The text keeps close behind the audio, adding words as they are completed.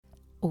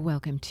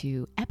Welcome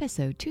to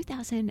episode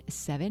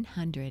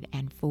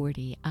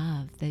 2740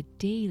 of the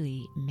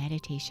Daily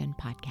Meditation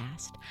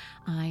Podcast.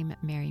 I'm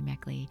Mary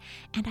Meckley,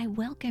 and I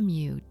welcome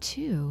you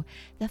to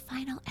the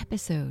final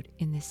episode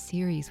in this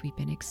series we've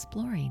been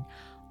exploring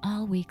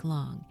all week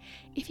long.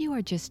 If you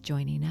are just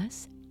joining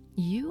us,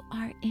 you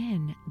are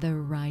in the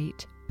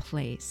right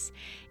place.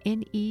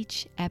 In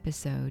each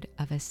episode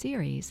of a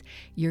series,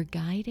 you're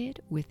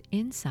guided with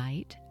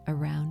insight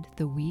around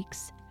the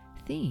week's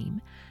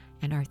theme.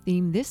 And our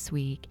theme this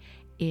week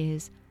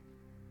is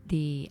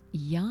the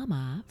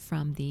Yama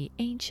from the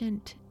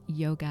ancient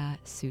Yoga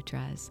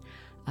Sutras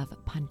of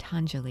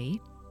Patanjali,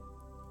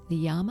 the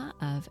Yama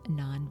of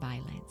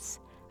nonviolence,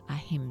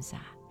 Ahimsa.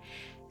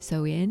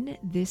 So in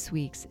this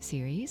week's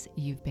series,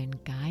 you've been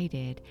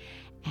guided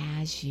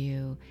as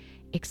you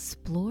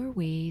explore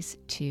ways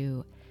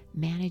to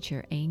manage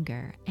your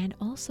anger and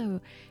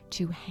also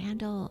to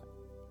handle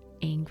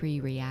angry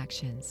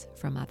reactions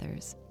from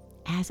others.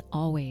 As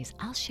always,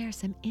 I'll share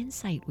some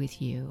insight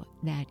with you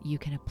that you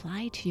can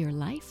apply to your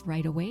life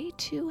right away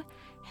to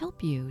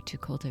help you to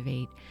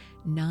cultivate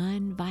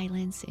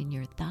non-violence in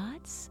your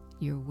thoughts,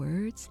 your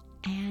words,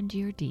 and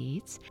your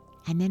deeds.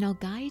 And then I'll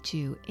guide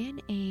you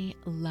in a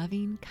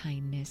loving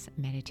kindness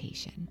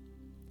meditation.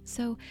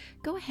 So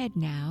go ahead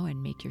now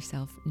and make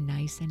yourself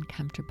nice and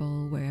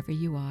comfortable wherever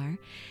you are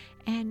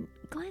and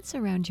glance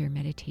around your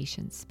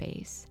meditation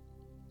space.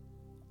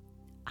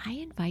 I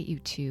invite you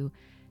to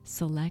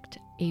select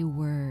a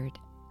word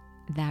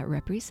that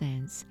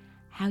represents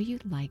how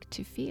you'd like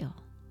to feel.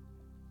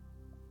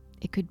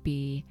 It could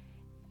be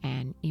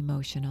an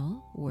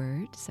emotional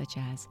word such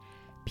as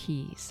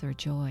peace or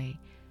joy.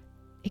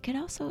 It could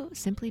also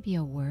simply be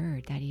a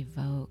word that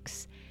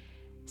evokes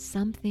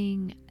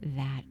something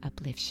that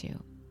uplifts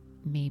you.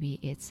 Maybe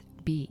it's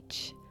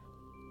beach,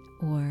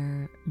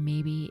 or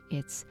maybe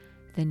it's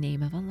the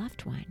name of a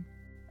loved one.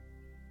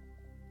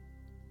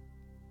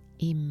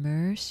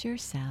 Immerse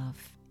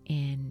yourself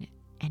in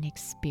an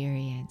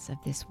experience of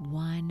this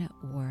one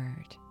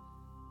word.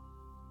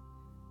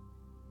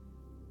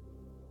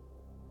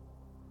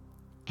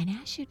 And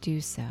as you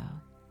do so,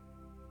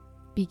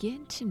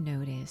 begin to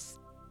notice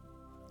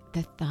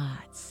the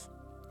thoughts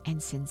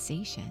and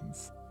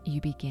sensations you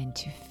begin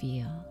to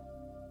feel.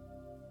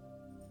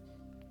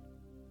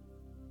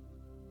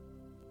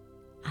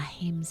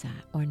 Ahimsa,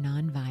 or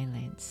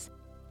nonviolence,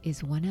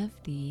 is one of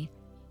the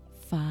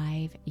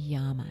 5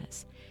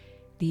 yamas.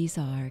 These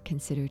are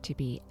considered to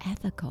be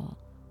ethical,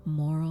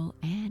 moral,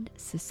 and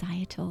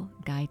societal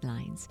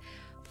guidelines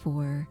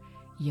for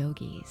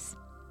yogis.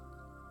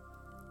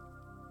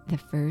 The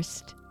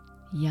first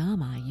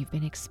yama you've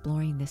been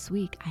exploring this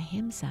week,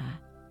 ahimsa,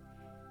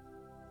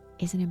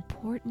 is an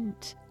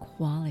important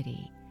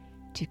quality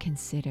to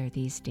consider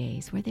these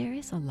days where there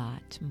is a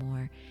lot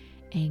more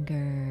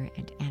anger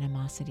and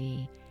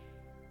animosity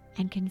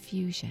and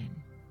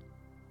confusion.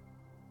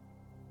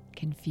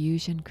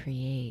 Confusion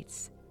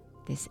creates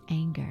this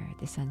anger,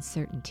 this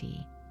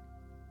uncertainty.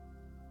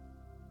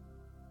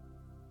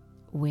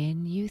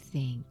 When you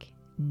think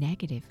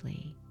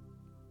negatively,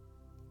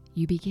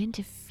 you begin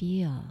to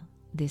feel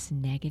this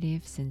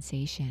negative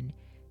sensation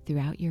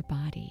throughout your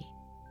body.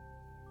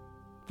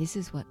 This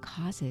is what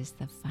causes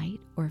the fight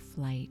or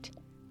flight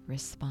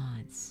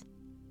response.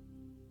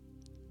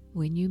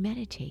 When you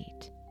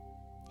meditate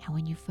and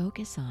when you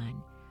focus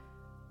on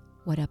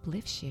what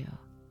uplifts you,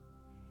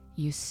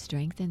 you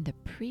strengthen the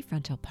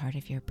prefrontal part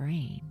of your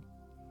brain.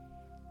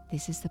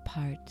 This is the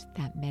part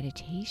that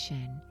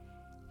meditation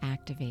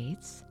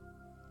activates,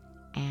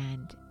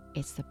 and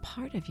it's the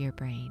part of your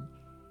brain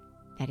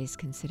that is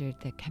considered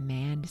the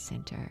command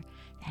center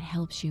that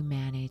helps you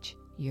manage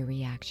your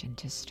reaction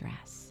to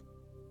stress.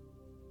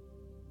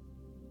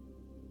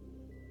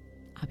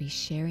 I'll be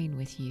sharing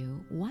with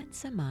you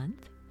once a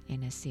month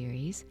in a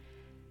series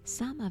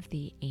some of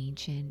the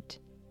ancient,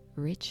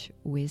 rich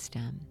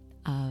wisdom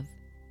of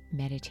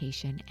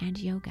meditation and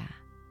yoga.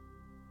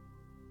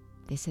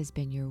 This has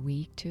been your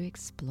week to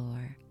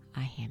explore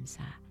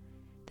ahimsa,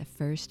 the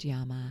first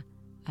yama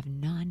of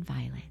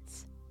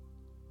nonviolence.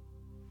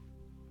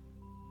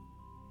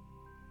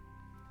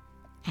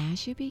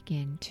 As you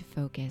begin to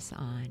focus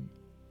on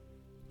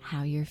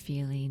how you're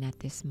feeling at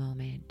this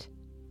moment,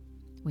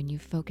 when you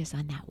focus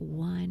on that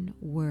one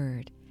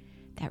word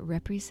that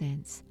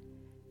represents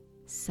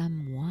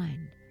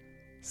someone,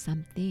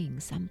 something,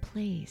 some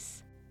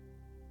place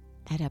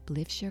that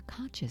uplifts your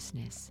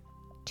consciousness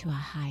to a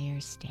higher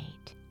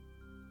state.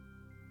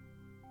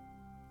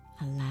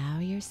 Allow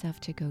yourself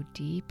to go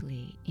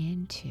deeply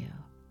into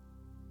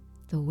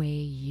the way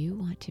you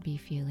want to be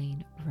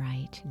feeling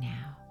right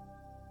now.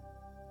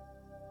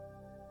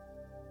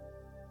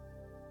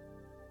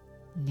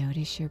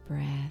 Notice your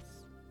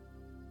breath.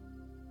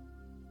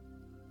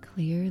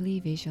 Clearly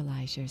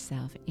visualize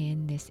yourself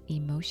in this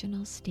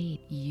emotional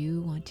state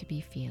you want to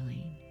be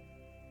feeling.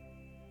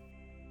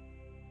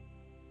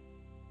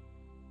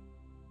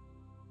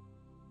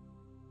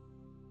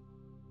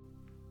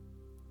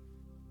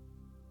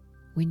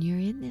 When you're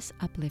in this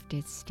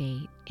uplifted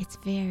state, it's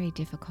very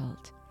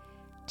difficult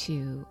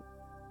to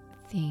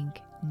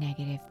think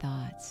negative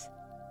thoughts,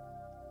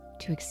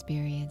 to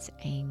experience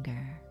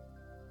anger.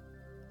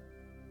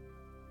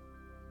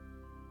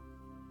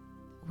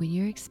 When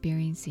you're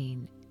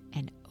experiencing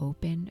an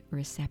open,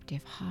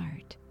 receptive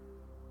heart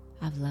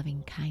of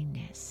loving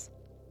kindness,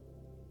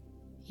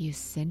 you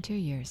center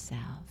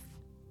yourself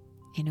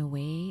in a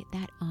way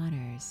that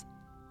honors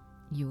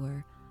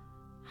your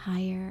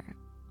higher,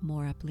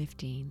 more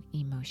uplifting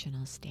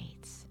emotional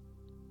states.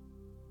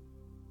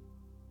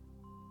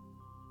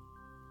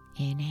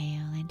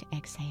 Inhale and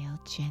exhale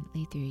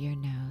gently through your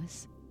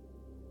nose.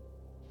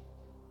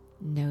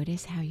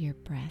 Notice how your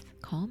breath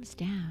calms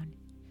down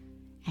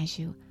as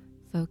you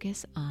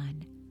focus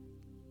on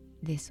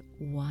this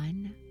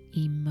one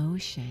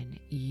emotion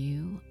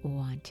you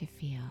want to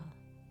feel.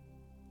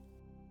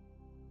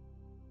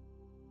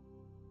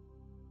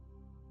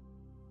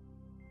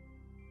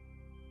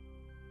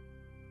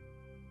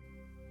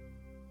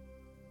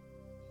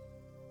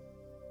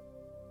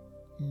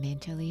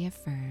 Mentally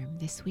affirm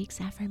this week's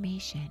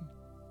affirmation.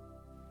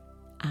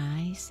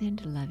 I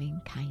send loving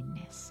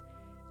kindness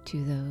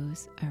to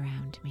those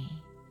around me.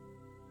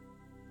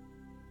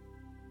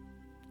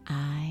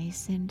 I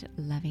send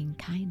loving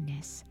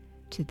kindness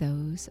to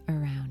those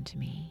around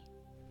me.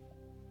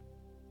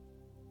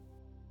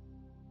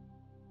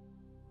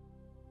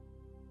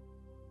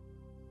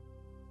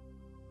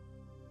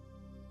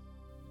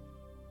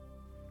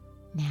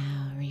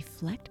 Now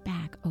reflect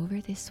back over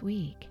this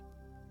week.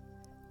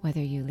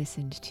 Whether you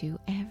listened to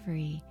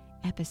every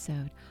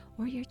episode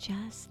or you're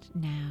just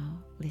now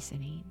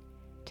listening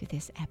to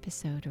this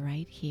episode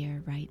right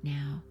here, right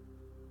now,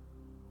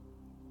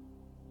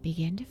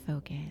 begin to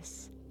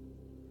focus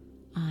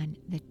on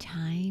the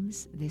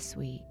times this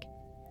week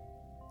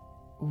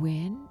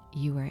when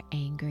you were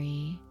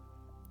angry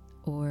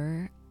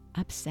or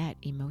upset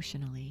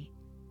emotionally,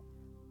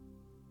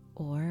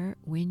 or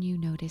when you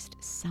noticed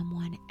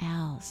someone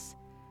else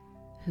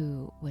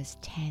who was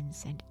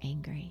tense and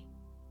angry.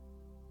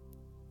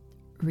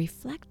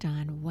 Reflect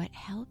on what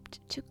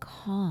helped to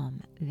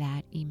calm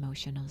that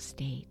emotional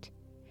state,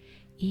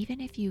 even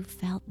if you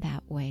felt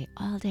that way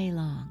all day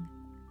long.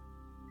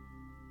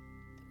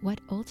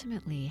 What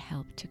ultimately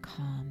helped to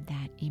calm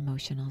that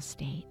emotional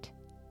state?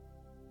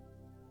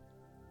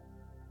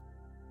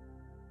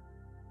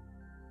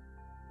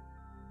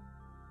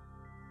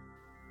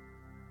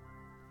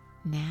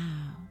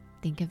 Now,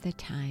 think of the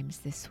times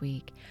this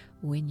week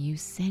when you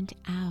sent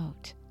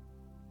out,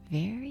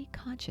 very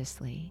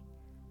consciously,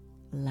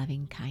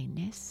 loving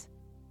kindness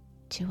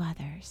to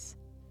others.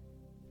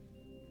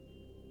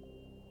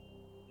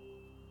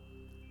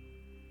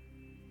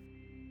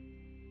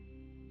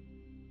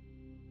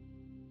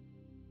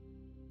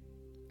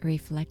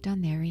 Reflect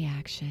on their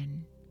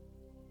reaction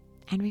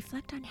and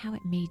reflect on how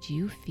it made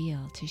you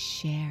feel to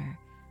share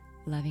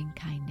loving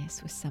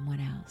kindness with someone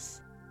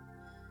else.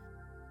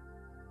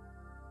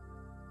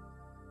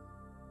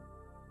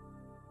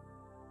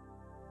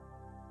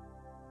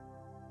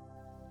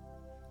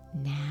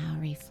 Now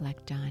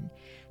reflect on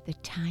the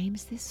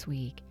times this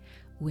week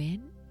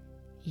when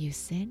you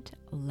sent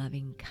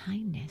loving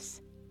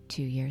kindness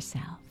to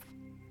yourself.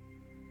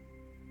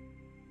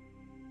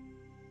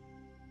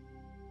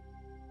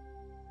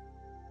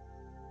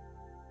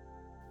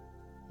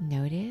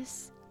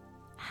 Notice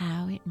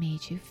how it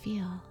made you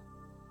feel.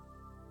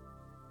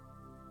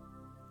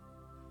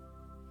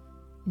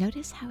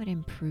 Notice how it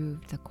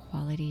improved the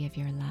quality of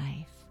your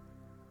life.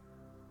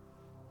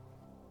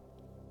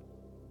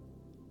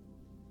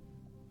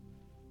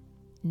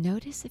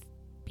 Notice if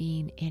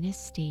being in a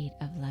state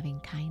of loving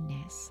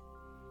kindness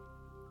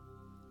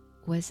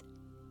was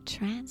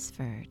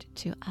transferred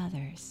to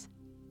others.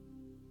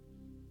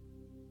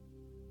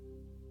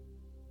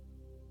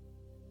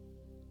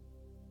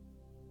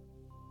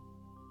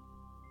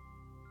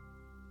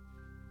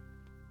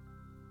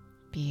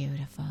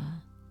 Beautiful.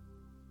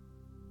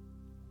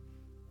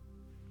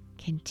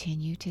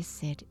 Continue to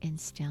sit in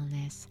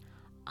stillness,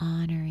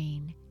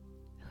 honoring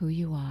who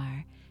you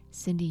are,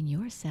 sending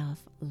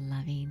yourself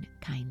loving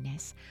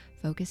kindness,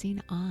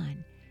 focusing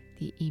on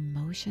the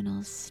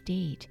emotional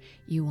state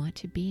you want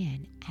to be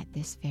in at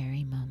this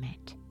very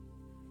moment.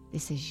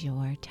 This is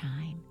your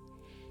time.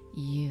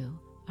 You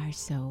are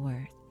so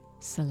worth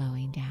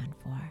slowing down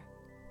for.